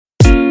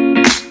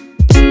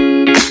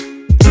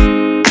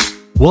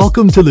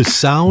Welcome to the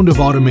Sound of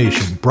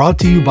Automation, brought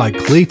to you by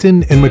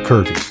Clayton and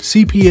McCurvey,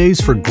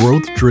 CPAs for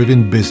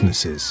growth-driven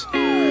businesses.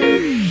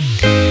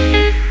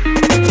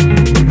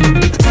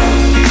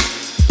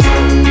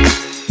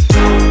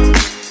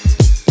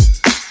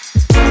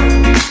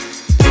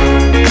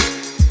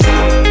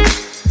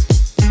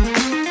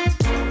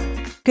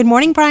 Good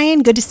morning,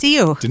 Brian. Good to see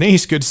you.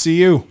 Denise, good to see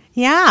you.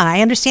 Yeah,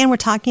 I understand we're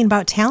talking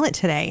about talent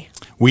today.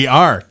 We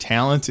are.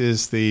 Talent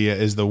is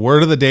the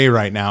word of the day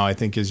right now. I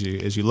think as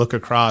you look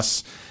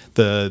across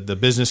the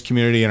business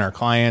community and our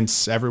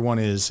clients, everyone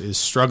is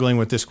struggling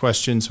with this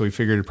question. So we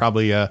figured it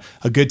probably a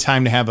good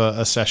time to have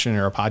a session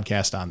or a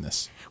podcast on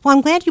this. Well,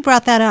 I'm glad you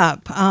brought that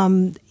up.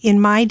 In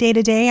my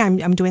day-to-day,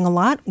 I'm doing a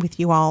lot with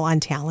you all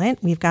on talent.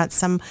 We've got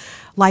some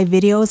live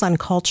videos on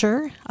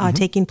culture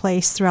taking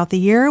place throughout the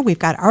year. We've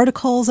got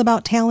articles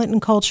about talent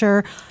and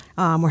culture.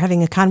 We're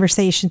having a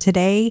conversation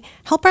today.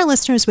 Help our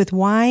listeners with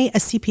why a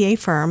CPA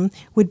firm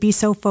would be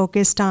so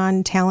focused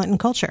on talent and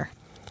culture.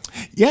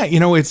 Yeah,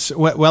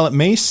 it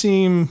may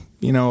seem,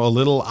 a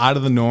little out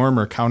of the norm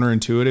or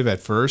counterintuitive at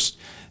first.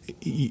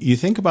 You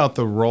think about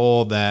the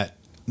role that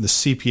the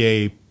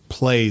CPA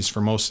plays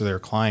for most of their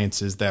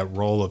clients is that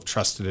role of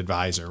trusted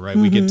advisor, right?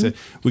 Mm-hmm.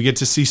 We get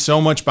to see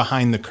so much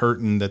behind the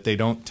curtain that they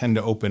don't tend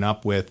to open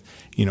up with,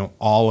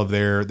 all of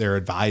their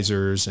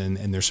advisors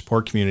and their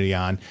support community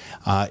on.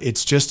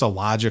 It's just a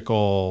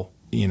logical,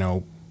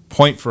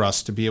 point for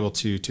us to be able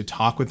to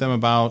talk with them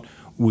about.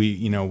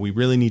 We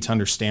really need to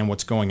understand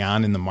what's going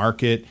on in the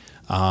market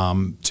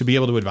to be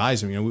able to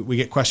advise them. We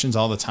get questions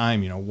all the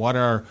time.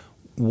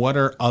 What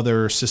are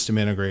other system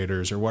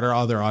integrators or what are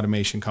other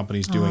automation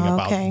companies doing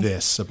about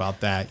this, about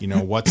that?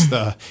 What's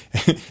the,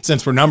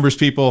 since we're numbers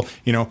people,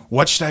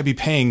 what should I be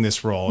paying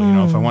this role?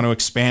 If I want to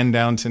expand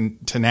down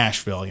to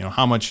Nashville,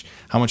 how much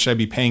should I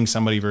be paying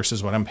somebody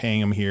versus what I'm paying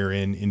them here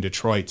in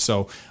Detroit?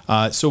 So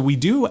we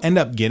do end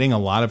up getting a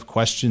lot of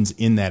questions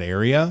in that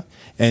area.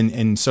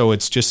 And so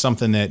it's just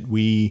something that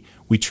we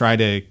try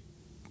to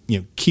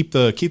keep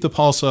the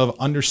pulse of,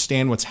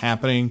 understand what's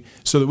happening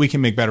so that we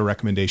can make better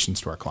recommendations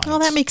to our clients. Oh,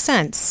 that makes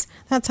sense.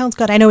 That sounds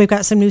good. I know we've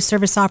got some new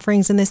service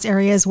offerings in this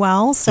area as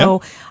well.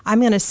 So I'm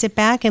going to sit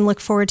back and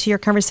look forward to your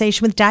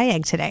conversation with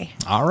Diag today.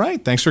 All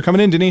right. Thanks for coming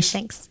in, Denise.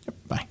 Thanks. Yep,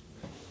 bye.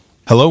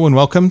 Hello and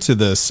welcome to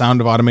the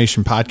Sound of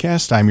Automation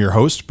podcast. I'm your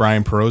host,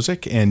 Brian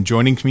Perozik, and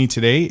joining me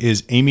today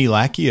is Amy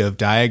Lackey of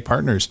Diag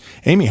Partners.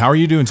 Amy, how are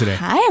you doing today?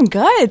 Hi, I'm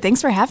good.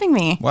 Thanks for having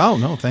me. Well,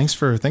 no, thanks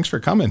for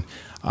coming.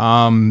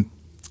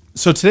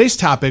 So today's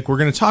topic, we're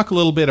going to talk a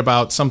little bit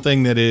about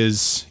something that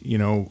is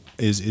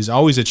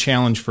always a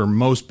challenge for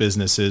most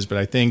businesses, but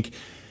I think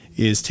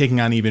is taking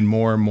on even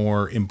more and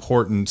more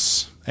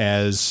importance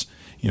as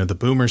the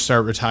boomers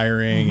start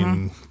retiring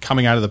and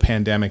coming out of the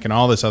pandemic and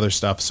all this other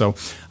stuff. So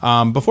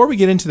before we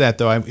get into that,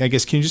 though, I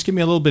guess, can you just give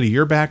me a little bit of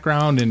your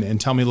background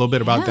and tell me a little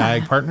bit about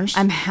Diag Partners?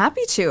 I'm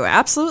happy to.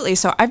 Absolutely.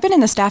 So I've been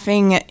in the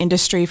staffing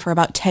industry for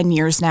about 10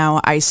 years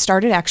now. I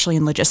started actually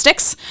in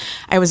logistics.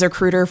 I was a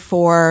recruiter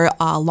for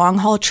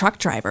long-haul truck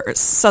drivers.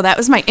 So that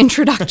was my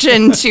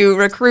introduction to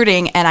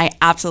recruiting, and I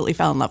absolutely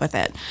fell in love with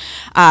it.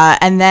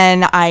 And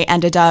then I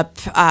ended up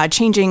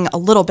changing a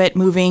little bit,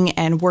 moving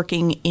and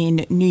working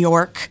in New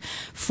York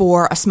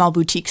for a small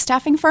boutique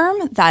staffing firm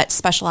that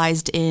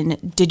specialized in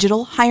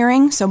digital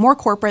hiring. So more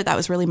corporate. That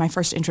was really my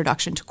first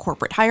introduction to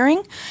corporate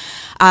hiring.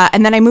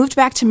 And then I moved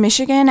back to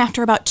Michigan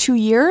after about 2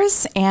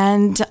 years,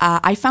 and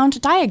I found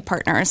Diag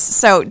Partners.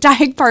 So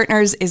Diag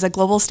Partners is a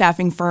global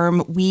staffing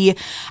firm.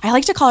 I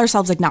like to call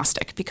ourselves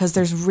agnostic because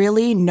there's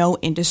really no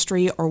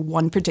industry or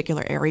one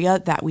particular area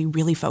that we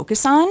really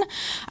focus on.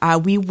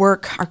 We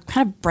work, our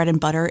kind of bread and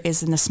butter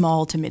is in the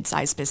small to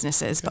mid-sized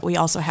businesses, but we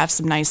also have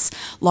some nice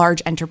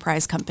large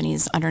enterprise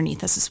companies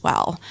underneath us as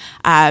well.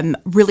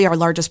 Really our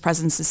largest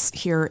presence is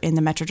here in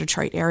the Metro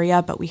Detroit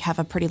area, but we have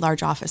a pretty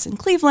large office in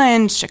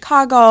Cleveland,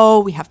 Chicago.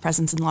 We have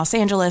presence in Los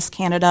Angeles,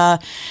 Canada,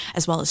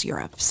 as well as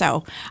Europe.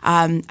 So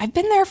I've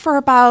been there for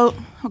about,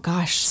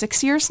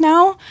 6 years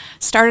now.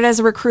 Started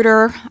as a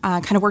recruiter,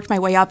 kind of worked my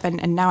way up,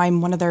 and now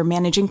I'm one of their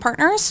managing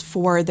partners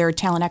for their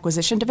talent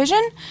acquisition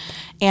division.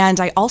 And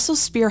I also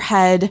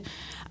spearhead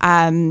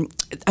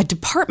a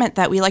department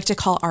that we like to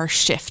call our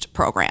SHIFT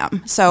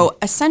program. So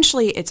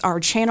essentially, it's our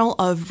channel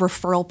of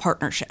referral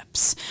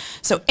partnerships.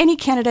 So any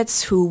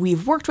candidates who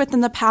we've worked with in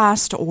the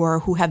past or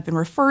who have been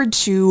referred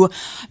to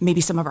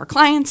maybe some of our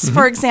clients,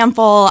 for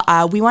example,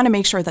 we want to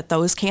make sure that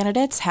those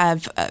candidates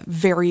have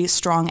very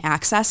strong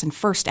access and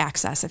first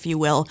access, if you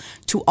will,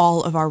 to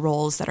all of our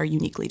roles that are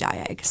uniquely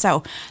Diag.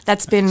 So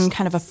that's been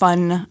kind of a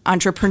fun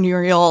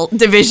entrepreneurial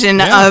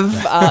division of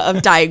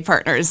Diag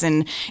Partners,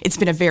 and it's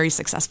been a very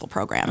successful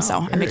program. So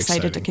I'm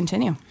excited to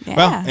continue. Yeah.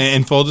 Well,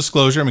 and full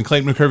disclosure,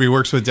 Clayton McCurvey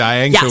works with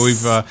Diag, so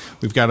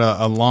we've got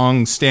a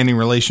long-standing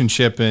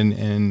relationship,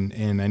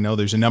 and I know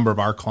there's a number of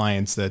our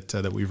clients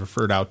that we've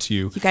referred out to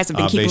you. You guys have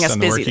been keeping us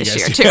busy this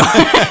year too.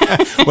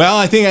 Well,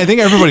 I think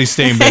everybody's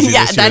staying busy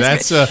this year.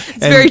 That's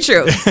very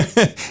true.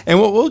 And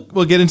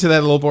we'll get into that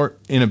a little more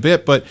in a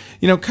bit, but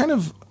kind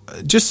of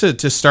just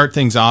to start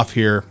things off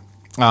here,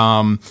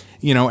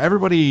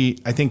 everybody,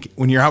 I think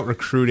when you're out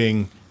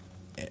recruiting,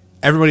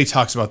 everybody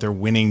talks about their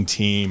winning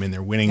team and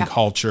their winning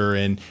culture,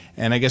 and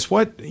I guess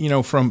what,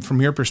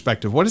 from your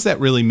perspective, what does that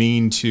really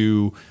mean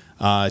to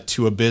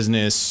a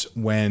business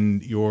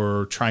when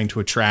you're trying to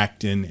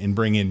attract and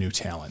bring in new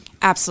talent?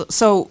 Absolutely.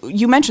 So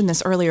you mentioned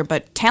this earlier,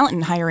 but talent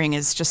and hiring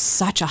is just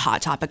such a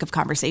hot topic of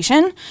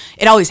conversation.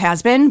 It always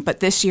has been, but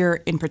this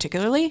year in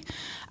particularly,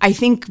 I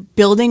think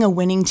building a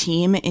winning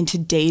team in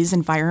today's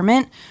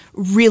environment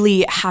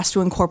really has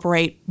to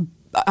incorporate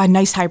a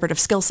nice hybrid of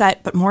skill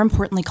set, but more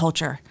importantly,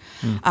 culture.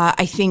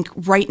 I think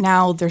right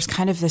now there's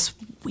kind of this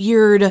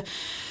weird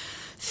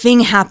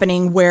thing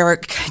happening where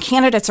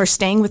candidates are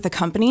staying with the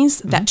companies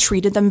that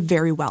treated them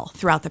very well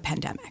throughout the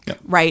pandemic,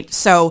 right?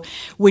 So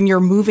when you're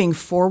moving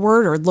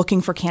forward or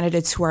looking for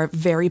candidates who are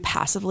very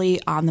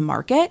passively on the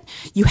market,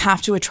 you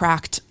have to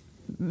attract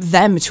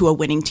them to a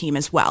winning team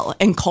as well.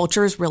 And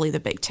culture is really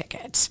the big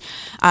ticket.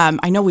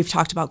 I know we've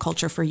talked about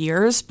culture for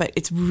years, but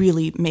it's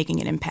really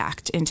making an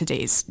impact in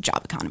today's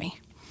job economy.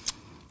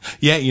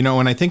 Yeah,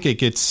 and I think it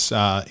gets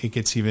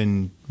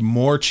even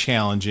more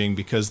challenging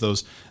because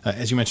those,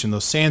 as you mentioned,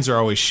 those sands are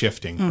always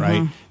shifting,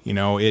 right?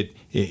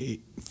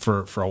 It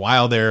for a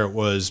while there it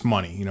was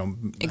money.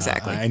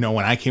 Exactly. I know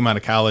when I came out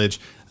of college,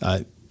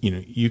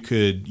 you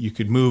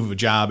could move a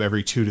job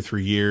every 2 to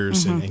 3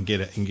 years and get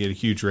a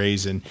huge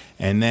raise, and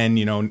then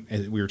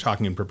as we were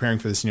talking and preparing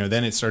for this,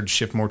 then it started to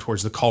shift more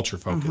towards the culture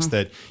focus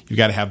that you've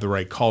got to have the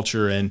right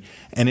culture, and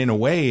in a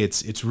way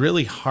it's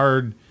really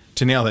hard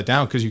to nail that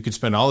down because you could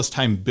spend all this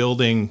time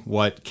building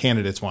what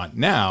candidates want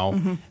now,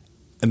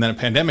 and then a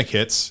pandemic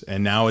hits,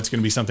 and now it's going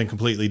to be something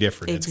completely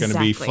different. Exactly. It's going to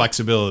be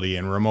flexibility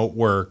and remote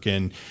work,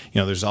 and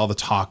there's all the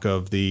talk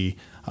of the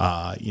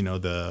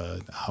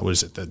the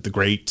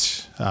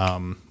great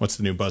what's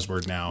the new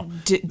buzzword now?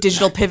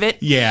 Digital pivot.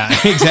 Yeah,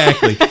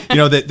 exactly.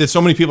 That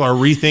so many people are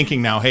rethinking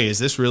now. Hey, is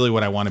this really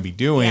what I want to be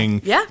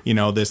doing? Yeah.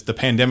 The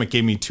pandemic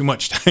gave me too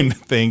much time to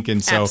think,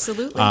 and so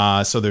absolutely.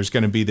 So there's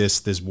going to be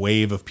this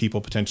wave of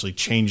people potentially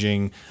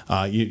changing.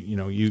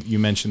 You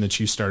mentioned that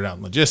you started out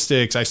in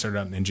logistics. I started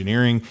out in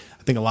engineering.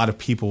 I think a lot of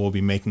people will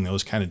be making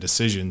those kind of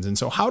decisions. And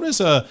so how does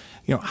a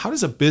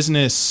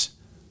business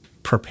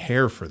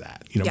prepare for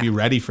that? Be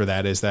ready for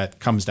that as that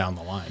comes down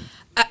the line.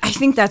 I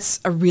think that's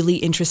a really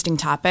interesting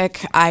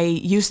topic. I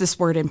use this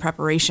word in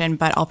preparation,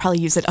 but I'll probably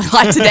use it a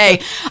lot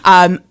today.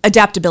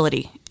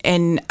 Adaptability.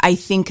 And I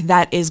think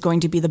that is going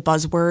to be the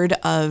buzzword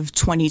of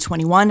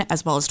 2021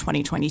 as well as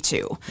 2022.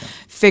 Yeah.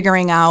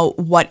 Figuring out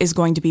what is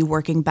going to be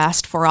working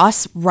best for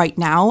us right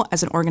now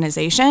as an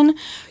organization,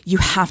 you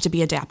have to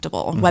be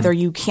adaptable. Whether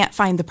you can't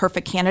find the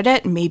perfect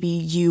candidate, maybe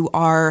you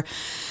are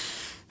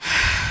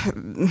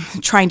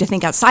trying to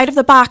think outside of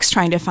the box,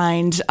 trying to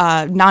find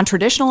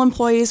non-traditional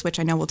employees, which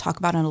I know we'll talk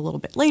about in a little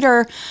bit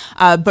later,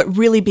 but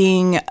really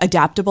being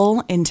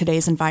adaptable in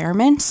today's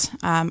environment,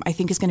 I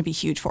think is going to be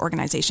huge for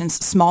organizations,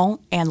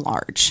 small and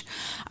large.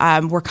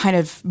 We're kind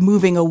of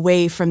moving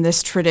away from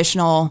this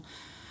traditional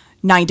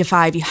 9 to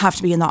 5, you have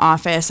to be in the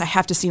office. I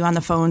have to see you on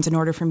the phones in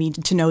order for me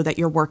to know that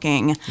you're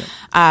working.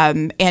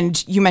 Yep.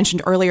 And you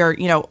mentioned earlier,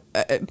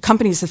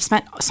 companies have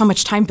spent so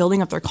much time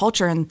building up their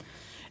culture, and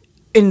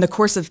in the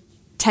course of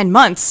 10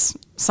 months,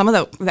 some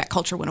of that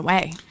culture went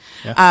away.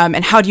 Yeah.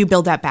 And how do you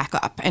build that back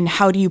up? And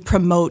how do you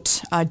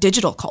promote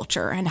digital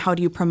culture? And how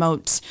do you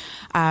promote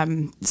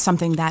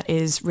something that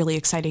is really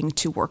exciting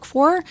to work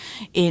for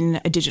in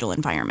a digital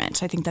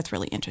environment? I think that's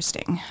really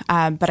interesting.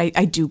 But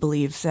I do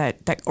believe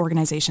that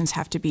organizations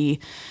have to be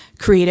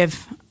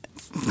creative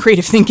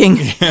thinking,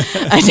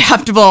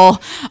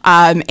 adaptable,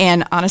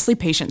 and honestly,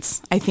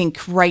 patience. I think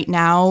right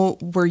now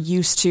we're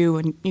used to,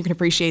 and you can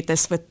appreciate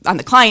this on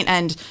the client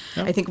end,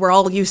 I think we're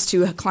all used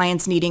to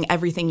clients needing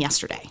everything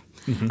yesterday.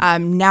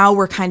 Now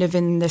we're kind of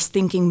in this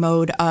thinking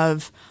mode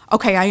of,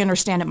 okay, I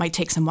understand it might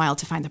take some while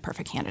to find the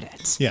perfect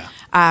candidate. Yeah.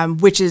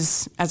 Which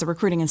is, as a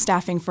recruiting and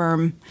staffing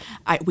firm,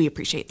 we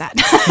appreciate that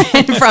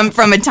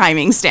from a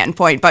timing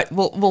standpoint, but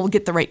we'll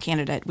get the right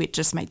candidate. It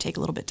just might take a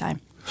little bit of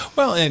time.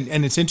 Well,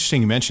 and it's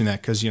interesting you mention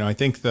that because, I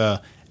think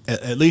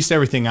at least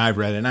everything I've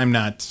read, and I'm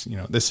not,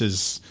 this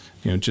is,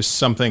 just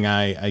something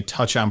I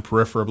touch on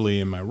peripherally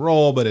in my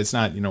role, but it's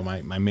not,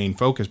 my main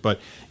focus. But,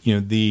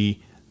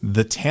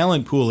 the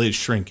talent pool is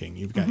shrinking.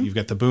 You've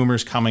got the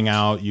boomers coming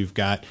out. You've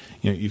got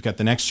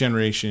the next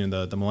generation,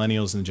 the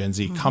millennials and the Gen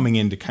Z coming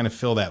in to kind of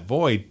fill that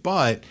void.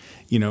 But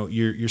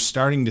you're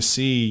starting to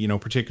see,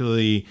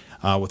 particularly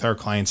with our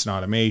clients in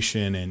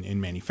automation and in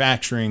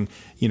manufacturing,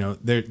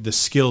 the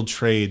skilled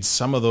trades.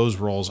 Some of those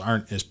roles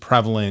aren't as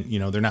prevalent.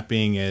 They're not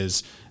being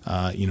as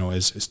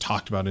as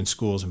talked about in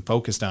schools and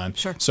focused on.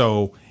 Sure.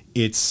 So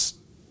it's,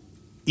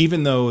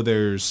 even though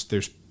there's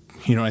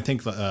I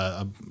think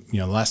the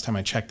last time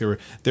I checked, there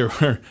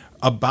were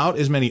about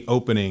as many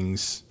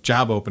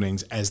job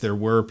openings, as there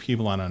were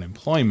people on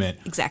unemployment.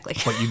 Exactly.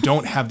 But you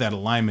don't have that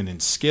alignment in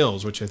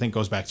skills, which I think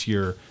goes back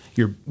to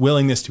your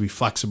willingness to be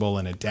flexible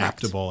and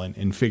adaptable,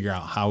 and figure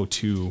out how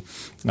to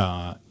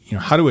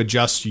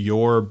adjust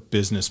your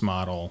business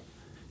model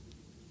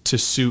to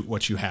suit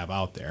what you have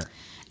out there.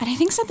 And I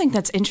think something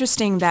that's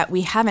interesting that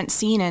we haven't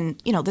seen, and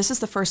this is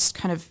the first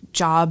kind of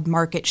job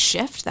market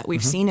shift that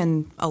we've seen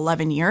in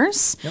 11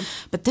 years. Yep.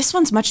 But this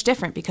one's much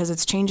different because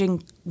it's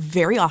changing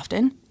very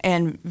often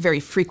and very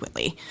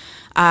frequently.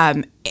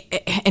 And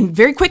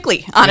very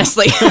quickly,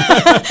 honestly.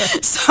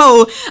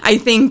 So I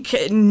think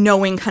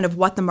knowing kind of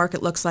what the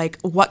market looks like,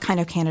 what kind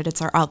of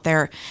candidates are out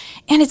there,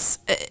 and it's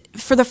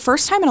for the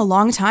first time in a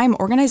long time,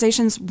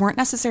 organizations weren't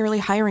necessarily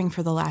hiring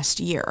for the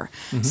last year.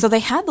 So they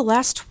had the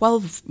last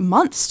 12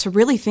 months to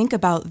really think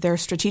about their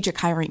strategic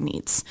hiring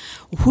needs.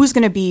 Who's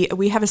going to be,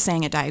 we have a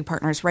saying at Diag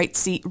Partners,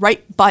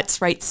 right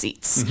butts, right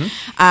seats.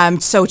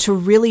 So to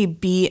really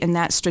be in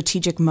that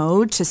strategic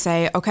mode to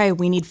say, okay,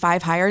 we need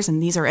 5 hires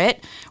and these are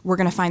it. We're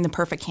going to find the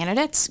perfect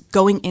candidates,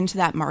 going into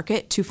that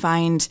market to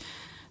find,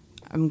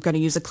 I'm going to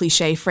use a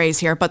cliche phrase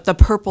here, but the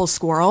purple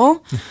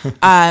squirrel,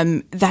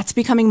 that's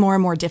becoming more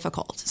and more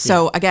difficult.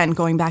 So again,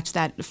 going back to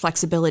that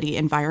flexibility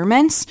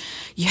environment,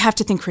 you have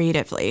to think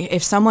creatively.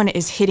 If someone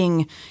is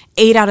hitting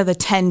 8 out of the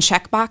 10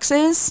 check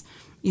boxes,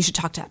 you should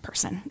talk to that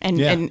person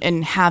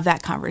and have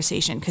that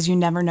conversation, because you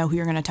never know who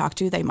you're going to talk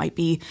to. They might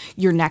be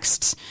your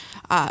next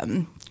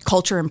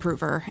culture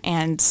improver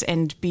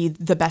and be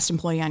the best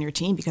employee on your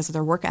team because of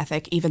their work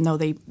ethic, even though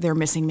they're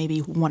missing maybe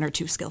 1 or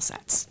 2 skill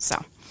sets.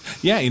 So.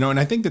 Yeah, and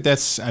I think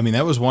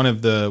that was one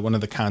of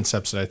the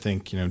concepts that I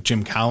think,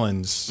 Jim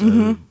Collins,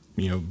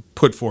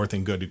 put forth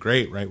in Good to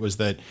Great, right? Was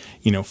that,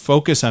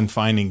 focus on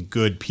finding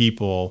good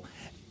people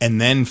and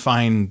then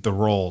find the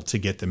role to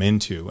get them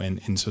into.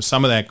 And so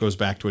some of that goes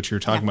back to what you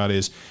were talking about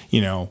is,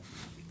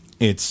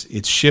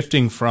 it's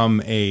shifting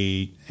from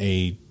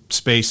a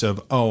space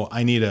of,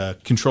 I need a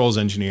controls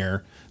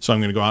engineer, so I'm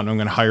going to go out and I'm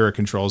going to hire a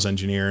controls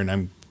engineer, and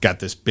I'm got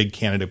this big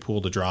candidate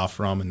pool to draw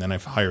from, and then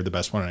I've hired the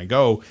best one, and I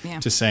go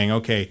to saying,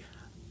 okay,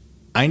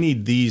 I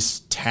need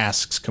these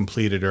tasks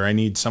completed, or I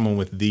need someone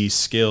with these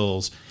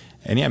skills.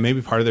 And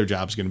maybe part of their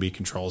job is going to be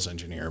controls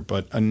engineer,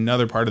 but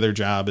another part of their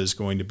job is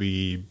going to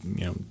be,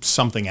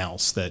 something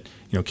else that,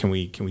 can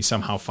we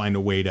somehow find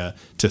a way to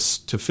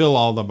fill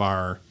all of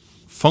our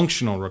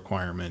functional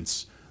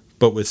requirements,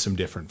 but with some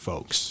different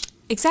folks.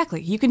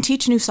 Exactly. You can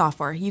teach new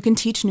software. You can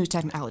teach new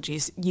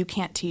technologies. You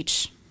can't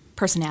teach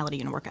personality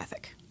and work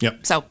ethic.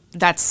 Yep. So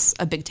that's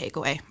a big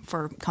takeaway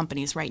for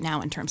companies right now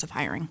in terms of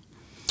hiring.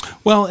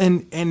 Well,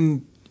 and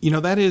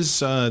that is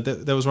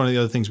that was one of the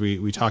other things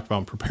we talked about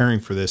in preparing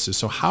for this is,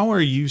 so how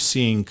are you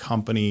seeing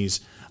companies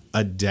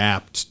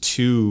adapt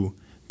to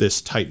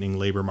this tightening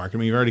labor market? I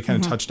mean, you've already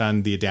kind of touched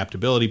on the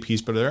adaptability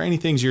piece, but are there any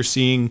things you're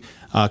seeing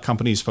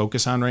companies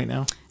focus on right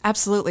now?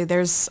 Absolutely.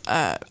 There's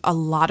a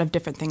lot of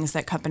different things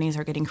that companies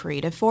are getting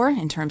creative for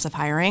in terms of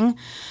hiring.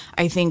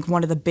 I think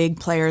one of the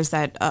big players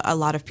that a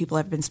lot of people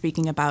have been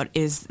speaking about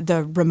is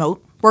the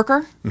remote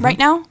worker right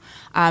now.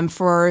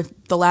 For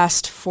the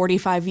last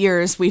 45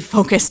 years, we've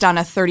focused on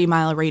a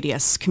 30-mile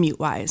radius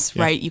commute-wise,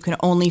 right? You can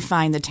only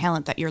find the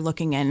talent that you're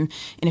looking in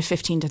a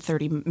 15 to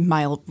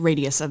 30-mile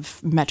radius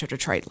of Metro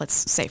Detroit,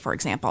 let's say, for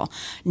example.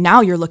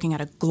 Now you're looking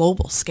at a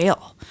global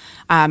scale.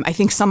 I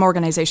think some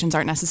organizations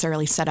aren't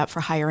necessarily set up for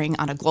hiring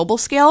on a global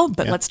scale,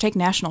 but let's take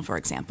national, for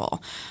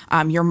example.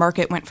 Your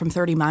market went from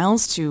 30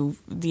 miles to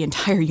the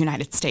entire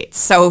United States.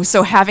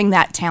 So having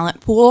that talent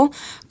pool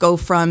go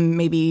from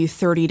maybe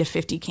 30 to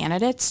 50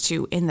 candidates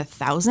to in the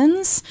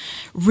thousands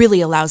really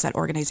allows that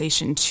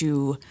organization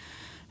to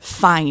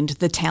find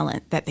the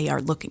talent that they are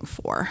looking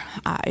for.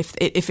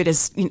 If it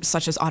is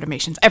such as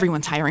automations,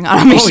 everyone's hiring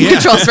automation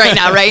controls right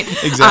now, right?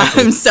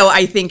 Exactly. So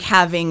I think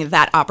having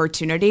that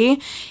opportunity,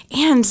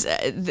 and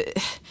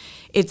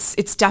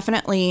it's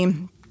definitely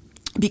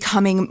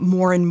becoming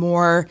more and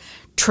more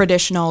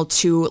traditional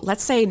to,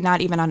 let's say,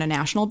 not even on a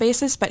national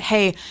basis, but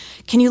hey,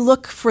 can you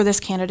look for this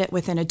candidate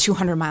within a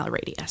 200-mile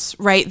radius,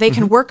 right? They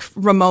can work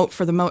remote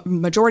for the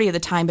majority of the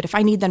time, but if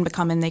I need them to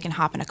come in, they can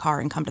hop in a car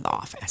and come to the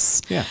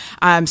office.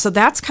 So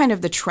that's kind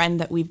of the trend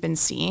that we've been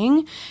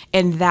seeing,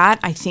 and that,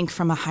 I think,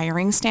 from a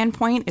hiring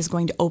standpoint, is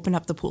going to open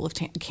up the pool of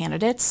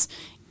candidates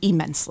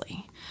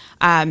immensely.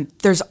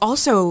 There's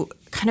also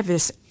kind of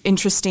this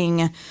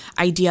interesting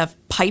idea of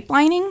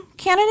pipelining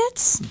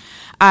candidates.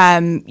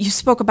 You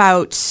spoke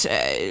about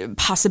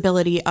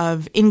possibility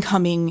of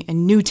incoming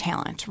and new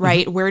talent,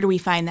 right? Where do we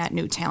find that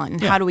new talent,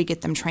 and how do we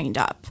get them trained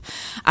up?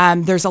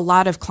 There's a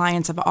lot of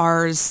clients of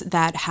ours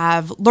that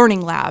have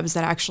learning labs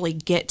that actually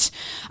get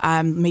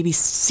maybe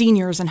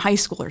seniors in high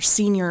school or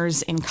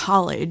seniors in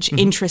college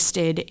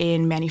interested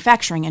in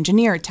manufacturing,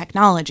 engineering,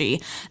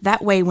 technology.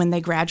 That way, when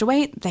they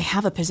graduate, they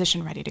have a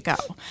position ready to go.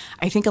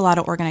 I think a lot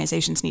of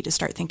organizations need to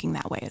start thinking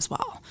that way as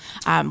well.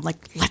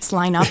 Let's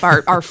line up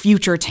our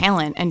future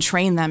talent and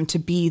train them to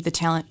be the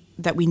talent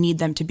that we need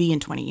them to be in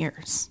 20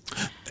 years.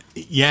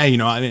 Yeah,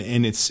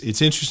 and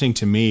it's interesting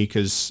to me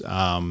because,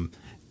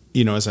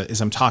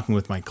 as I'm talking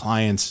with my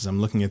clients, as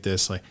I'm looking at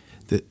this, like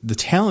the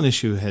talent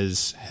issue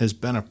has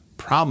been a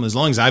problem as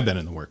long as I've been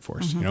in the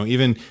workforce.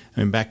 Even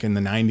back in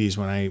the 90s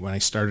when I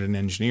started in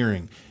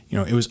engineering,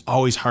 it was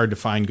always hard to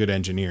find good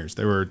engineers.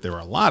 There were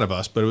a lot of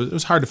us, but it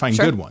was hard to find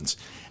good ones.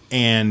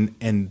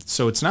 And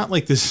so it's not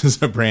like this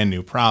is a brand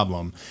new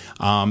problem.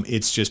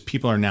 It's just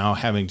people are now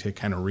having to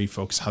kind of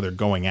refocus how they're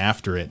going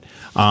after it.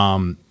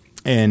 And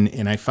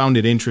I found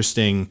it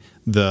interesting.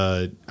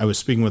 I was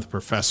speaking with a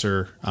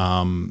professor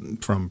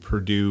from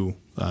Purdue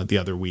the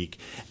other week,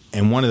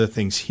 and one of the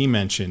things he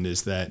mentioned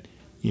is that,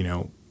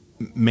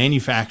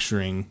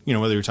 manufacturing,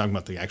 whether you're talking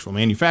about the actual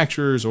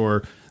manufacturers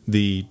or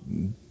the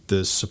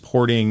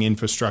supporting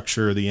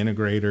infrastructure, the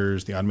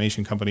integrators, the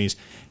automation companies,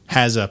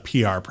 has a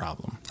PR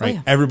problem, right? Oh,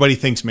 yeah. Everybody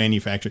thinks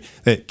manufacturing,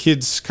 that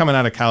kids coming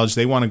out of college,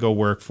 they want to go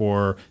work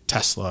for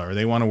Tesla or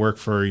they want to work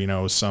for,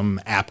 some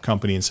app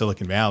company in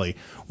Silicon Valley.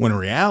 When in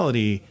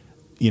reality,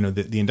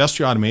 the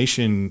industrial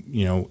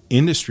automation,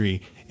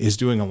 industry is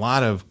doing a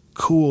lot of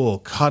cool,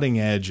 cutting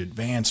edge,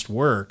 advanced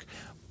work,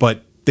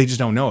 but they just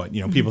don't know it.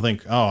 People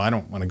think, oh, I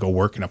don't want to go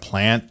work in a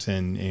plant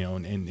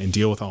and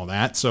deal with all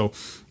that. So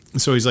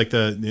he's like,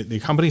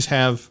 the companies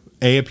have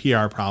a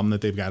PR problem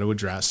that they've got to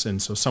address.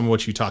 And so some of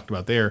what you talked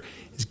about there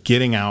is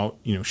getting out,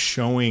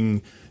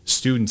 showing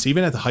students,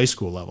 even at the high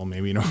school level,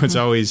 maybe, there's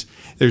always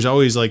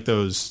like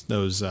those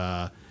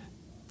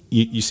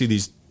you see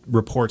these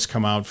reports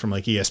come out from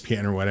like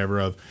ESPN or whatever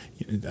of,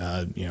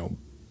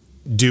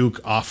 Duke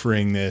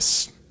offering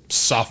this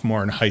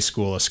sophomore in high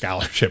school a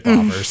scholarship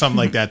offer or something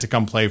like that to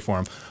come play for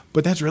them.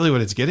 But that's really what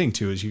it's getting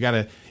to is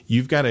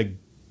you've got to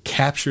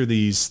capture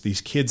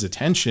these kids'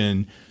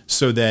 attention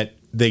so that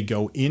they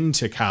go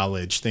into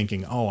college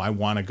thinking, oh, I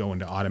want to go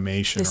into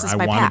automation or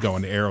I want to go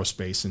into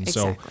aerospace. And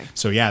exactly.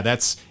 so yeah,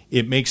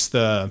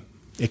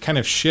 it kind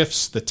of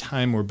shifts the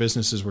time where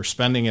businesses were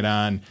spending it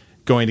on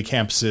going to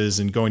campuses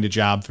and going to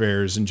job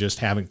fairs and just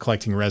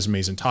collecting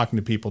resumes and talking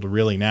to people to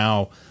really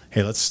now,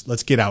 hey,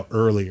 let's get out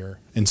earlier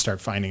and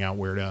start finding out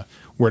where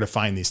to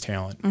find these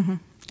talent. Mm-hmm.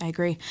 I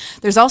agree.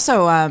 There's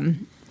also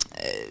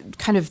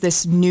kind of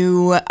this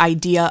new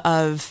idea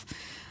of,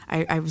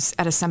 I was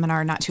at a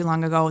seminar not too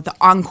long ago, the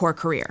encore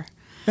career.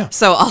 Yeah.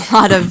 So a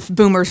lot of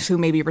boomers who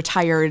may be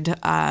retired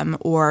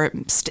or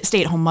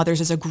stay-at-home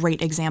mothers is a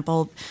great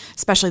example.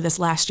 Especially this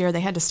last year, they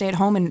had to stay at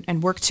home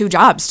and work 2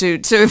 jobs to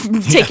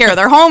take care of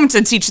their home,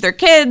 to teach their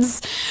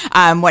kids,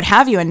 what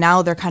have you. And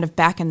now they're kind of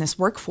back in this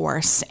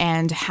workforce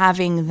and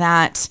having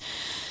that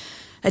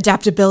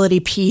adaptability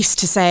piece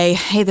to say,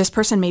 hey, this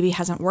person maybe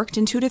hasn't worked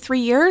in 2 to 3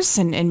 years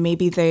and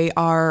maybe they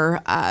are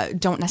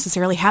don't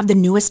necessarily have the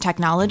newest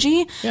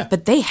technology,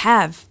 but they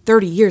have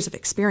 30 years of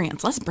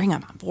experience. Let's bring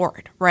them on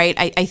board, right?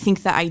 I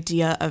think the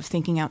idea of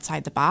thinking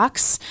outside the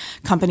box,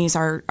 companies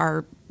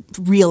are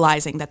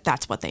realizing that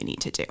that's what they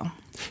need to do.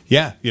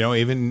 Yeah,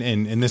 even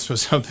and this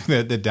was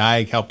something that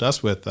Diag helped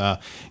us with,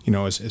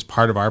 as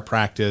part of our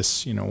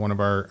practice. One of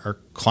our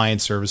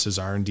client services,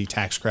 R&D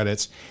tax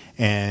credits,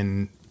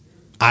 and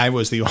I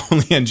was the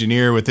only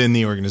engineer within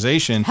the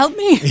organization. Help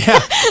me. Yeah,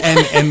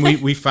 and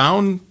we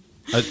found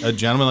a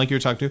gentleman like you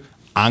were talking to,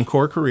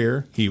 encore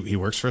career. He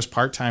works for us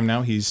part-time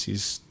now.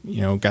 He's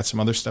got some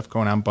other stuff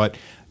going on, but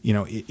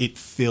it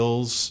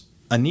fills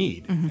a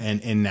need,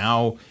 and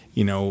now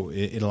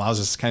it allows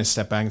us to kind of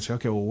step back and say,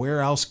 okay, well,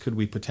 where else could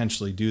we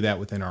potentially do that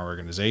within our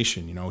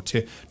organization?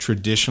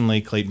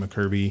 Traditionally, Clayton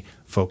McCurvey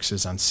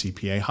focuses on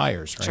CPA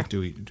hires, right? Sure. Do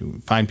we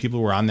find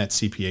people who are on that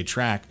CPA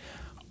track?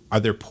 Are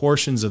there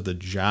portions of the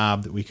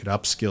job that we could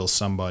upskill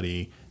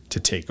somebody to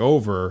take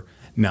over?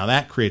 Now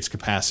that creates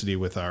capacity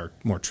with our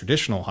more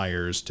traditional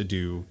hires to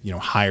do,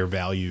 higher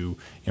value,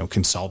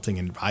 consulting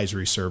and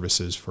advisory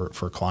services for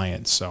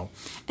clients. So,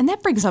 and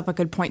that brings up a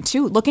good point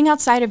too. Looking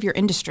outside of your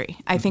industry,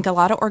 I think a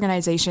lot of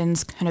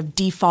organizations kind of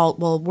default,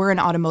 well, we're in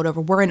automotive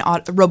or we're in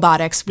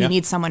robotics. We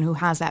need someone who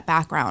has that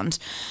background.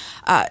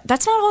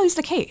 That's not always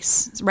the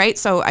case, right?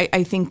 So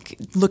I think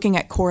looking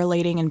at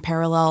correlating and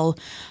parallel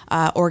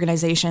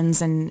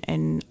organizations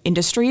and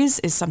industries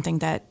is something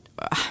that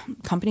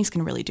companies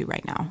can really do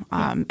right now.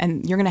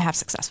 And you're going to have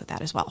success with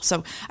that as well.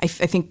 So I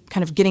think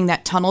kind of getting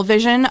that tunnel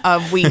vision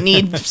of we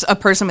need a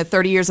person with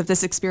 30 years of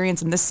this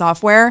experience in this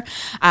software,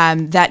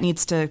 that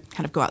needs to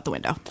kind of go out the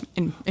window,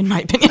 in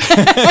my opinion.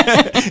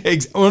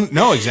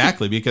 No,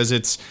 exactly, because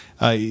it's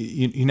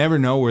you never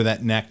know where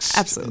that next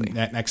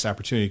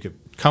opportunity could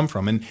come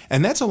from.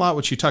 And that's a lot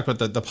what you talked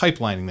about, the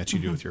pipelining that you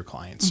do with your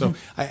clients. So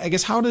I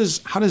guess how does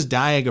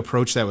Diag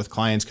approach that with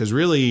clients? Because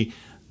really,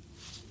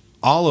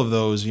 all of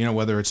those,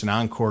 whether it's an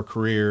encore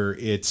career,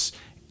 it's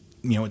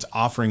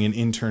offering an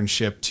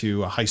internship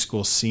to a high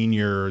school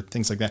senior,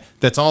 things like that.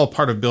 That's all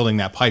part of building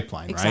that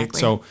pipeline,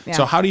 exactly. Right?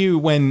 So how do you,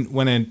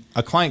 when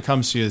a client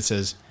comes to you that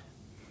says,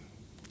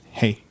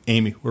 hey,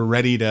 Amy, we're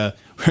ready to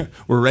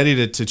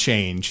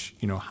change,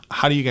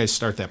 how do you guys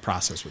start that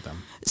process with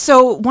them?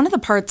 So one of the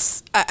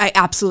parts I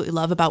absolutely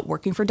love about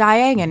working for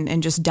Diag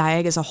and just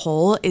Diag as a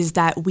whole is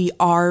that we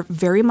are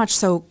very much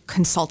so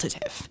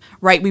consultative,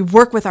 right? We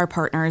work with our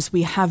partners.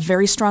 We have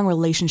very strong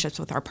relationships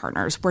with our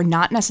partners. We're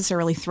not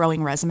necessarily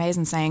throwing resumes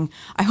and saying,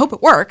 I hope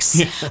it works.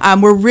 Yeah.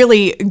 We're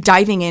really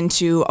diving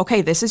into,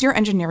 okay, this is your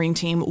engineering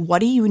team. What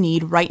do you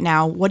need right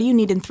now? What do you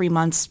need in 3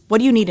 months? What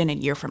do you need in a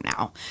year from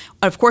now?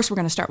 Of course, we're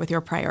going to start with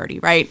your priorities. priority,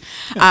 right?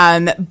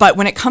 But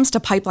when it comes to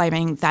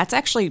pipelining, that's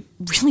actually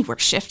really where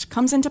Shift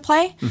comes into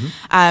play.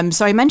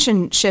 So I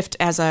mentioned Shift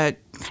as a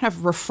kind of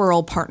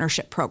referral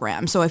partnership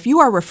program. So if you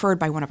are referred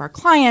by one of our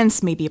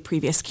clients, maybe a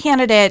previous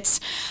candidate,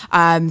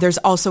 there's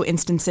also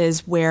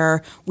instances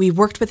where we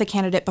worked with a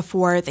candidate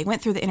before, they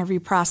went through the interview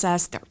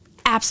process, they're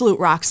absolute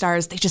rock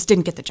stars, they just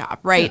didn't get the job,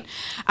 right?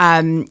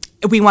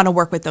 We want to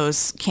work with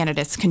those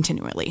candidates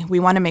continually. We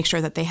want to make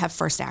sure that they have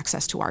first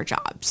access to our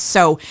jobs.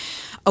 So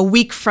a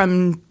week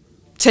from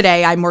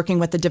today, I'm working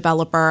with the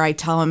developer. I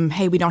tell them,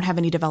 hey, we don't have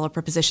any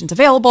developer positions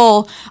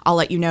available. I'll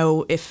let you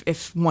know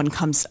if one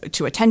comes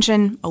to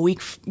attention. A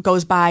week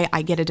goes by,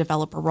 I get a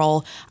developer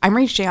role. I'm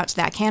reaching out to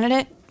that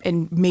candidate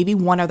and maybe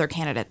one other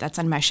candidate that's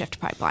on my Shift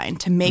pipeline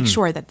to make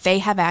sure that they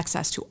have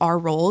access to our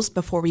roles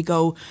before we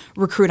go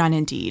recruit on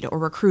Indeed or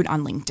recruit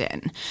on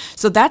LinkedIn.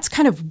 So that's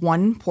kind of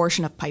one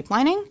portion of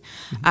pipelining.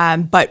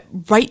 But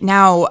right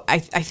now, I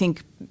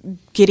think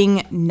getting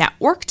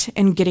networked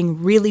and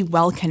getting really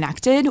well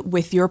connected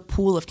with your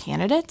pool of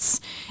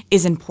candidates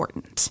is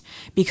important,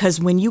 because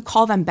when you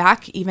call them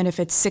back, even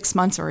if it's 6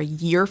 months or a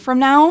year from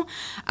now,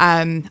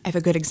 I have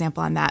a good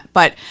example on that,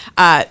 but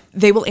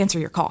they will answer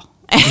your call.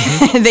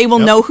 They will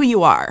know who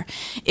you are.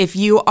 If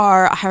you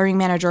are a hiring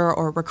manager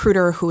or a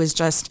recruiter who is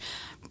just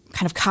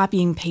kind of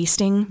copying,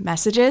 pasting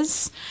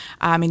messages,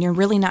 and you're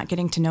really not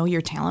getting to know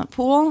your talent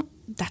pool,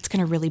 that's going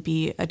to really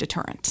be a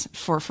deterrent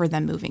for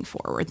them moving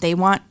forward. They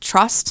want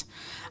trust,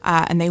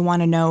 and they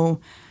want to know.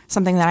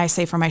 Something that I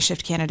say for my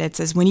Shift candidates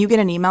is, when you get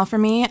an email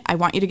from me, I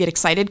want you to get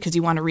excited because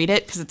you want to read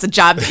it, because it's a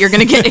job that you're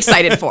going to get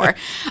excited for.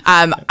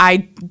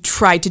 I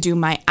try to do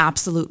my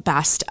absolute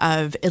best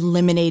of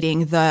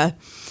eliminating the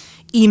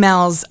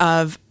emails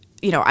of,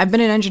 I've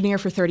been an engineer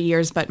for 30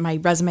 years, but my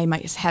resume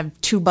might have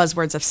 2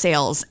 buzzwords of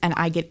sales, and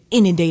I get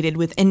inundated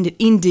with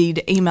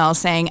Indeed emails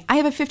saying, I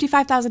have a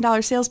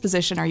 $55,000 sales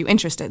position. Are you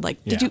interested?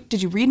 Like,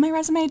 did you read my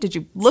resume? Did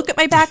you look at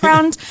my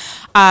background?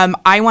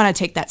 I want to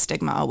take that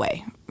stigma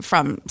away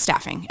from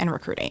staffing and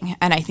recruiting,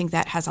 and I think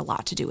that has a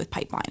lot to do with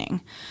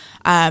pipelining.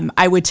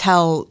 I would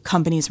tell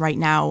companies right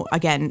now,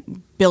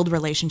 again, build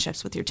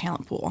relationships with your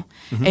talent pool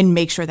and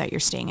make sure that you're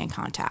staying in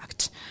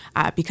contact,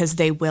 because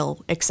they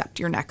will accept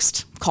your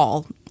next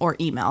call or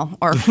email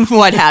or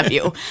what have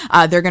you.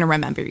 They're going to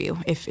remember you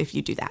if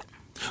you do that.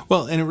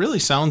 Well, and it really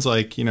sounds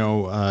like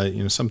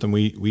something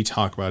we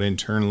talk about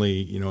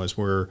internally. As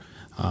we're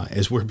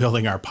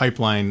building our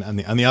pipeline on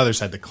the other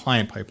side, the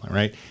client pipeline,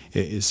 right,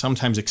 is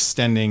sometimes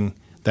extending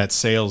that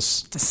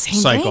sales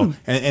cycle,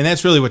 and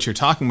that's really what you're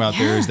talking about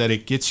there. Is that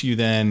it gets you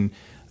then,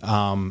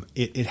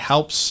 it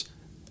helps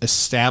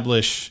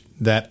establish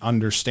that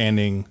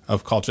understanding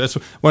of culture. That's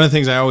one of the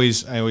things I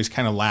always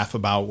kind of laugh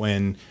about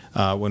when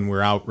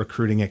we're out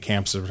recruiting at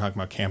campuses. We're talking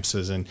about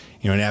campuses, and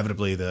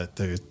inevitably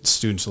the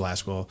students will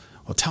ask, well,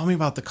 tell me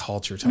about the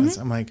culture.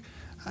 I'm like,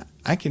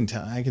 I can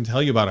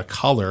tell you about a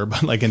color,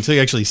 but like until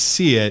you actually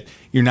see it,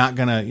 you're not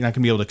gonna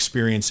be able to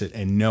experience it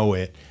and know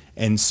it.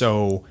 And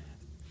so,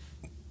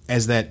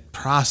 as that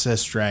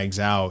process drags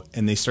out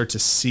and they start to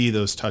see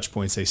those touch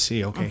points, they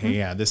see, okay, hey,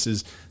 yeah, this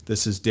is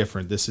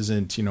different. This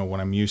isn't,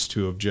 what I'm used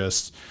to of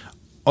just,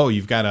 oh,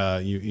 you've got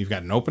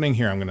an opening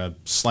here. I'm going to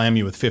slam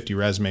you with 50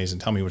 resumes and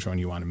tell me which one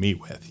you want to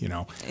meet with.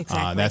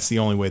 Exactly. That's the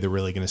only way they're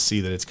really going to see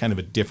that it's kind of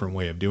a different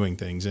way of doing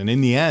things. And in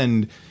the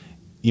end,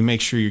 you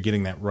make sure you're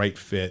getting that right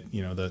fit.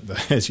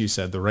 The as you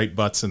said, the right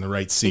butts in the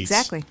right seats.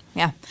 Exactly.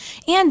 Yeah,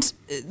 and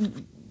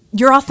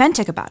you're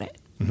authentic about it.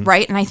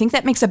 Right? And I think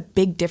that makes a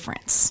big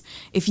difference.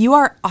 If you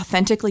are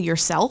authentically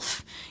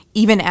yourself,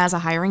 even as a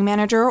hiring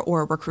manager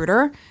or a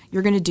recruiter,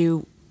 you're going to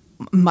do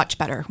much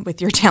better with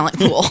your talent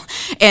pool.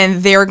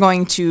 And they're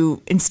going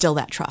to instill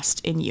that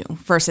trust in you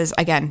versus,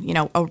 again,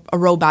 a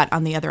robot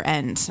on the other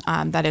end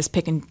that is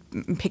picking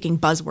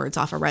buzzwords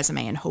off a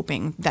resume and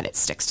hoping that it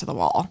sticks to the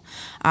wall.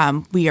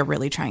 We are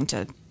really trying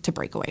to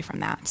break away from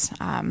that.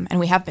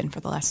 And we have been for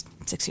the last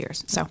 6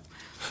 years. So.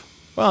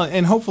 Well,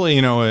 and hopefully,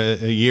 a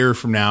year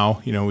from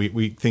now,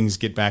 we things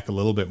get back a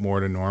little bit more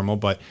to normal.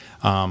 But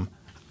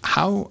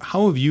how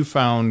have you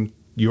found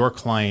your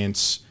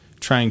clients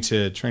trying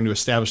to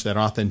establish that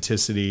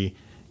authenticity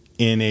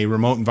in a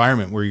remote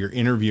environment where you're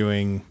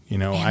interviewing?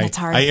 That's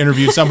hard. I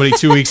interviewed somebody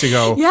 2 weeks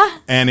ago, Yeah.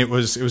 and it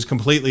was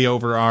completely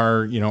over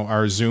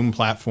our Zoom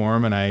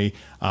platform, and I.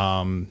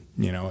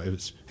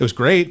 It was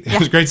great. Yeah. It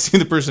was great to see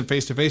the person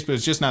face to face, but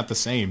it's just not the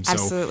same. So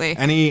Absolutely.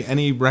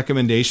 Any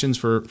recommendations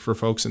for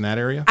folks in that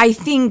area? I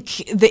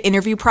think the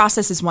interview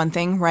process is one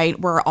thing, right?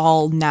 We're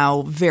all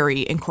now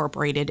very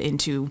incorporated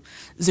into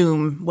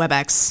Zoom,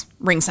 WebEx,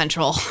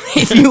 RingCentral,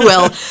 if you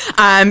will.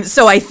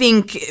 So I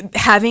think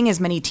having as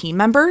many team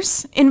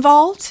members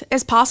involved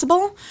as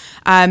possible,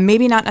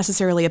 maybe not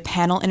necessarily a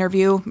panel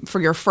interview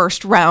for your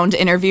first round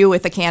interview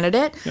with a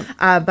candidate,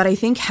 but I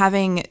think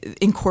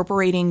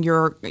incorporating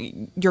your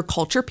your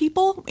culture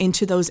people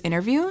into those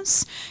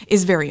interviews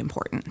is very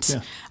important.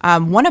 Yeah.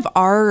 One of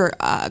our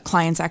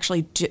clients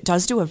actually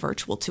does do a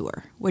virtual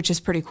tour, which is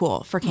pretty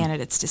cool for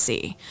candidates to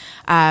see.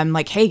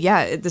 Like, hey,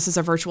 yeah, this is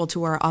a virtual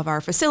tour of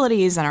our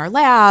facilities and our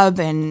lab,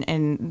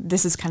 and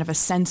this is kind of a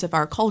sense of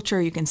our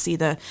culture. You can see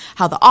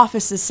how the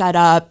office is set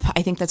up.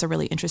 I think that's a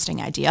really interesting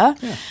idea.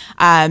 Yeah.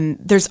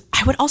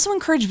 I would also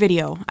encourage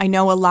video. I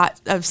know a lot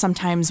of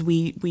sometimes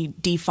we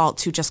default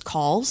to just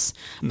calls,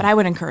 but I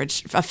would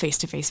encourage a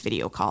face-to-face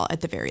video call at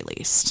the very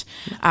least,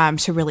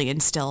 to really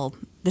instill,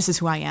 this is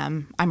who I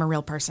am. I'm a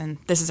real person.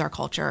 This is our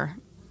culture,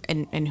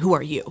 and who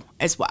are you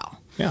as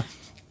well. Yeah.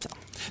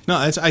 No,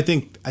 I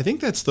think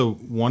that's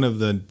one of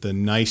the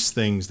nice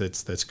things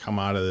that's come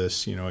out of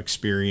this,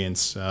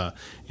 experience,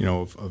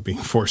 of being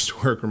forced to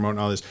work remote and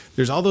all this.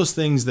 There's all those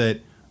things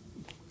that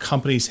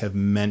companies have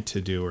meant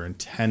to do or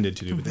intended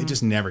to do, but they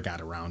just never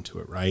got around to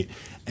it, right?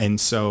 And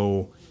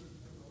so,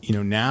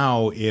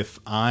 now if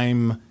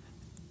I'm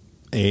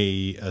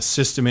a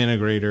system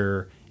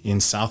integrator in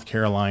South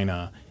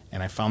Carolina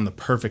and I found the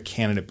perfect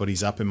candidate, but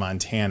he's up in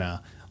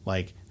Montana,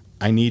 like,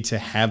 I need to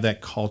have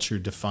that culture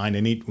defined.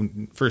 I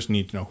first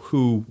need to know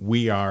who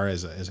we are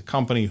as a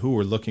company, who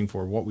we're looking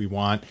for, what we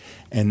want,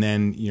 and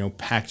then,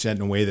 package that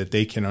in a way that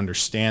they can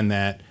understand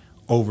that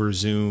over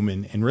Zoom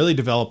and really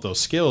develop those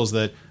skills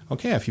that,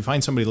 okay, if you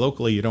find somebody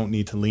locally, you don't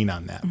need to lean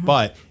on that.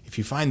 But if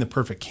you find the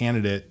perfect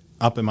candidate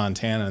up in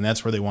Montana and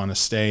that's where they want to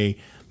stay,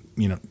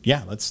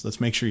 let's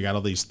make sure you got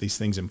all these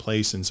things in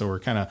place. And so we're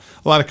a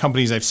lot of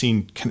companies I've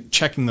seen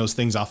checking those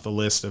things off the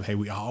list of, hey,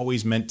 we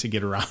always meant to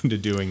get around to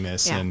doing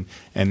this, and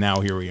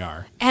now here we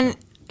are. And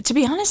to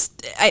be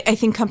honest, I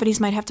think companies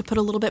might have to put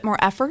a little bit more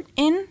effort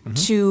in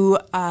to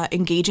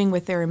engaging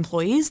with their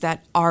employees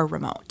that are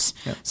remote.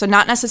 Yep. So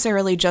not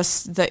necessarily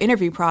just the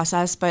interview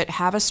process, but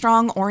have a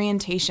strong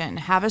orientation,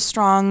 have a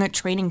strong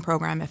training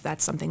program if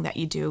that's something that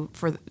you do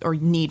or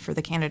need for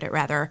the candidate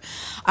rather.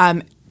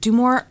 Do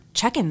more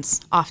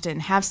check-ins often,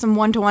 have some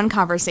one-to-one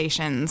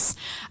conversations.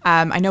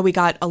 I know we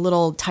got a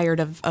little tired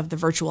of the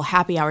virtual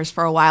happy hours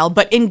for a while,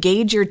 but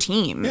engage your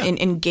team and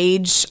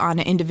engage on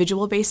an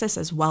individual basis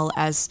as well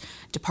as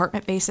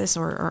department basis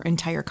or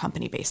entire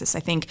company basis.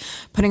 I think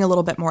putting a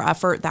little bit more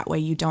effort, that way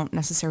you don't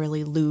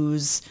necessarily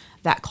lose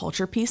that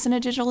culture piece in a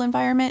digital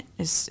environment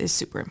is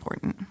super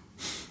important.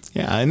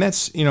 Yeah, and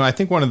that's, I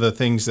think one of the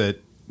things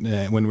that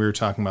when we were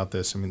talking about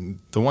this,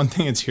 the one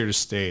thing that's here to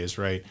stay is,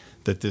 right,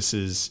 that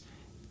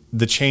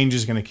the change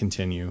is going to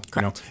continue.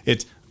 Correct.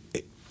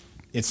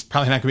 It's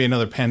probably not going to be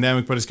another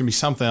pandemic, but it's going to be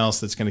something else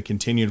that's going to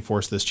continue to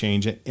force this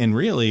change. And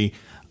really,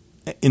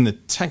 in the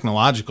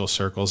technological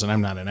circles, and I'm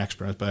not an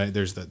expert, but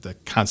there's the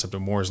concept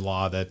of Moore's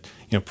law that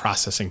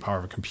processing power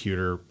of a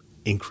computer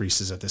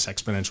increases at this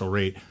exponential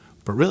rate.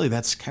 But really,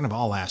 that's kind of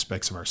all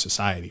aspects of our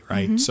society,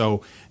 right?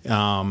 So,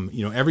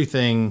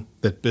 everything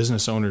that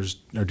business owners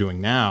are doing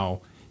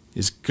now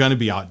is going to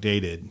be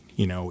outdated,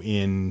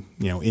 in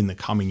the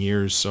coming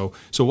years. So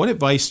what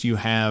advice do you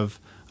have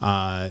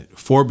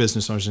for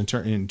business owners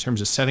in terms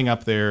of setting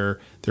up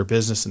their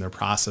business and their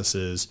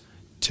processes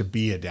to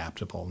be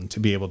adaptable and to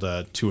be able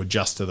to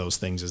adjust to those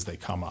things as they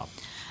come up?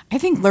 I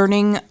think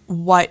learning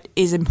what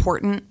is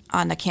important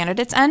on the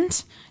candidate's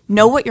end,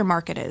 know what your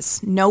market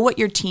is, know what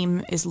your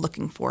team is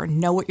looking for,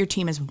 know what your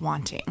team is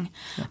wanting,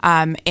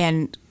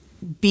 and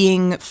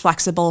being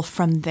flexible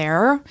from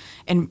there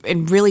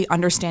and really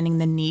understanding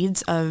the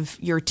needs of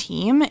your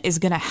team is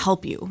going to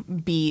help you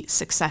be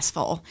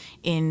successful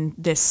in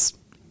this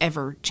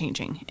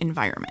ever-changing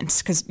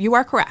environment. Because you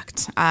are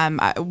correct.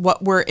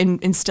 What we're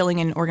instilling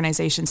in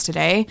organizations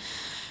today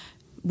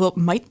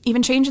might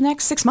even change in the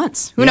next 6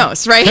 months. Who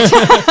knows, right?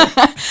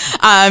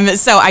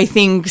 So I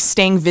think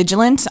staying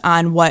vigilant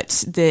on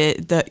what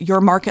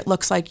your market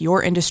looks like,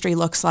 your industry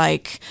looks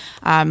like,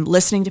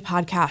 listening to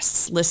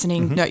podcasts,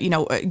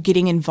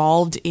 getting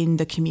involved in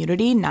the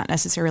community, not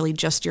necessarily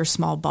just your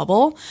small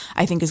bubble,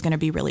 I think is going to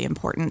be really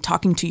important.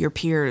 Talking to your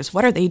peers,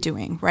 what are they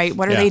doing, right?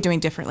 What are they doing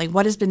differently?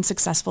 What has been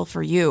successful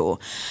for you?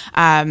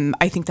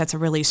 I think that's a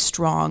really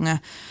strong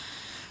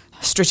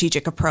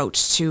strategic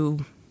approach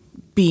to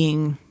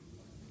being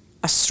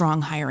a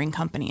strong hiring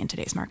company in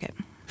today's market.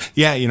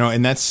 Yeah,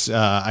 and that's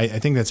I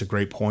think that's a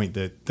great point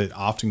that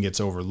often gets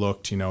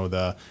overlooked.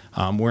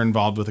 We're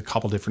involved with a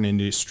couple different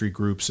industry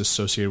groups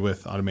associated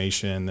with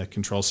automation, the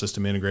Control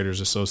System Integrators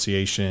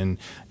Association,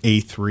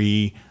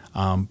 A3.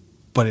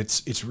 But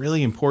it's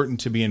really important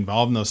to be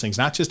involved in those things,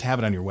 not just have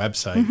it on your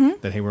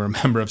website that, hey, we're a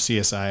member of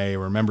CSIA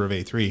or a member of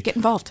A3. Get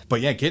involved. But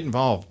get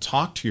involved.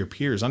 Talk to your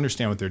peers.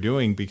 Understand what they're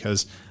doing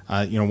because,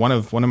 one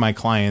of my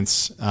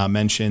clients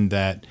mentioned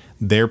that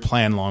their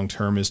plan long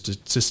term is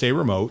to stay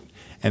remote.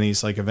 And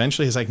he's like,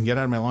 eventually, as I can get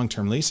out of my long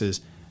term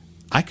leases,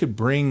 I could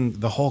bring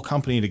the whole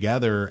company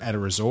together at a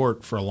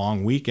resort for a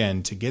long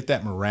weekend to get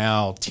that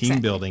morale,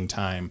 team building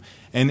time.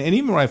 And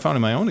even what I found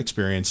in my own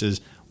experience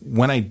is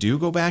when I do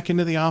go back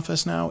into the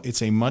office now,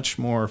 it's a much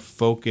more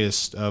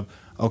focused of,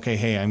 okay,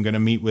 hey, I'm going to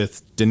meet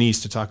with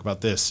Denise to talk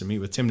about this and meet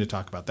with Tim to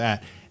talk about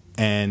that.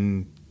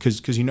 And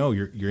because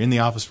you're in the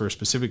office for a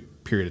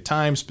specific period of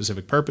time,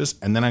 specific purpose,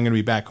 and then I'm going to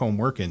be back home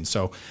working.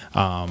 So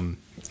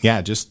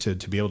just to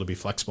be able to be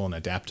flexible and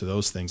adapt to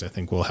those things, I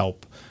think will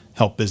help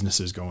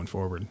businesses going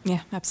forward.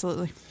 Yeah,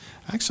 absolutely.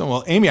 Excellent.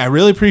 Well, Amy, I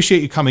really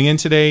appreciate you coming in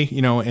today,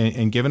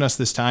 and giving us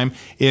this time.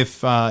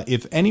 If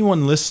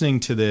anyone listening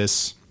to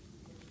this,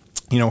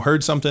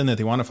 heard something that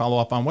they want to follow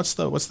up on, what's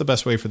the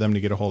best way for them to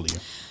get a hold of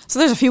you? So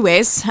there's a few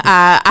ways.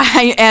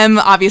 I am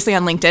obviously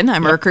on LinkedIn.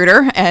 I'm a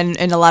recruiter, and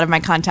a lot of my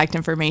contact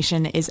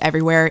information is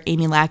everywhere.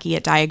 Amy Lackey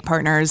at Diag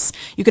Partners.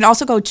 You can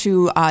also go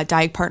to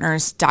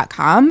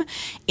diagpartners.com,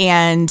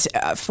 and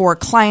for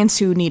clients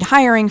who need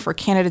hiring, for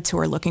candidates who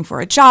are looking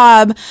for a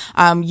job,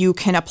 you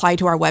can apply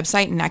to our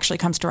website, and it actually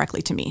comes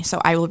directly to me.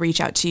 So I will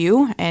reach out to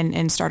you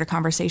and start a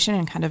conversation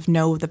and kind of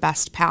know the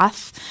best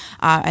path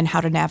and how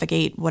to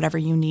navigate whatever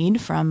you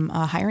need from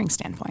a hiring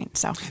standpoint.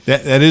 So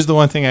that is the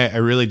one thing I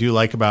really do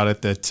like about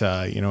it, that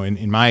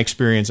in my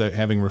experience,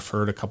 having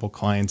referred a couple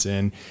clients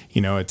in,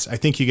 I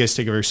think you guys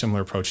take a very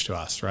similar approach to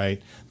us,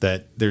 right?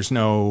 That it's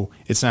not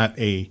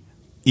a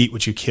eat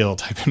what you kill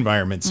type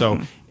environment.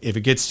 So if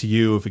it gets to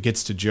you, if it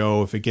gets to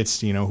Joe, if it gets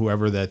to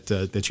whoever that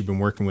you've been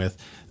working with,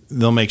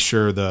 they'll make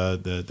sure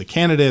the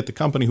candidate, the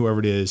company, whoever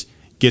it is,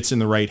 gets in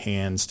the right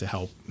hands to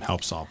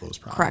help solve those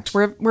problems.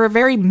 Correct. We're a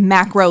very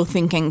macro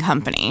thinking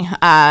company,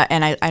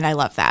 and I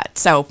love that.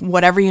 So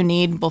whatever you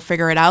need, we'll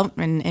figure it out,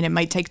 and it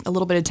might take a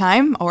little bit of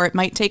time, or it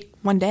might take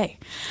one day.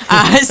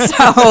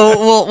 So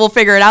we'll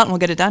figure it out and we'll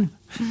get it done.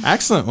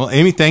 Excellent. Well,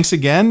 Amy, thanks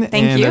again.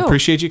 Thank you. I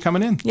appreciate you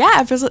coming in.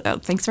 Yeah,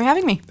 thanks for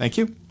having me. Thank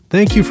you.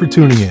 Thank you for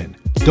tuning in.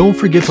 Don't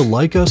forget to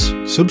like us,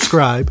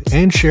 subscribe,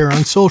 and share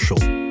on social.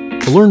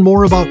 To learn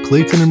more about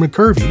Clayton and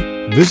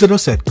McCurvey, visit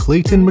us at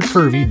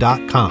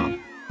claytonmckervey.com.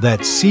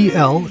 That's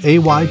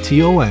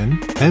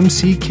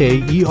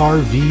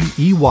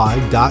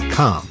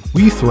ClaytonMckervey.com.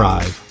 We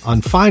thrive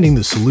on finding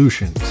the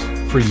solutions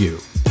for you.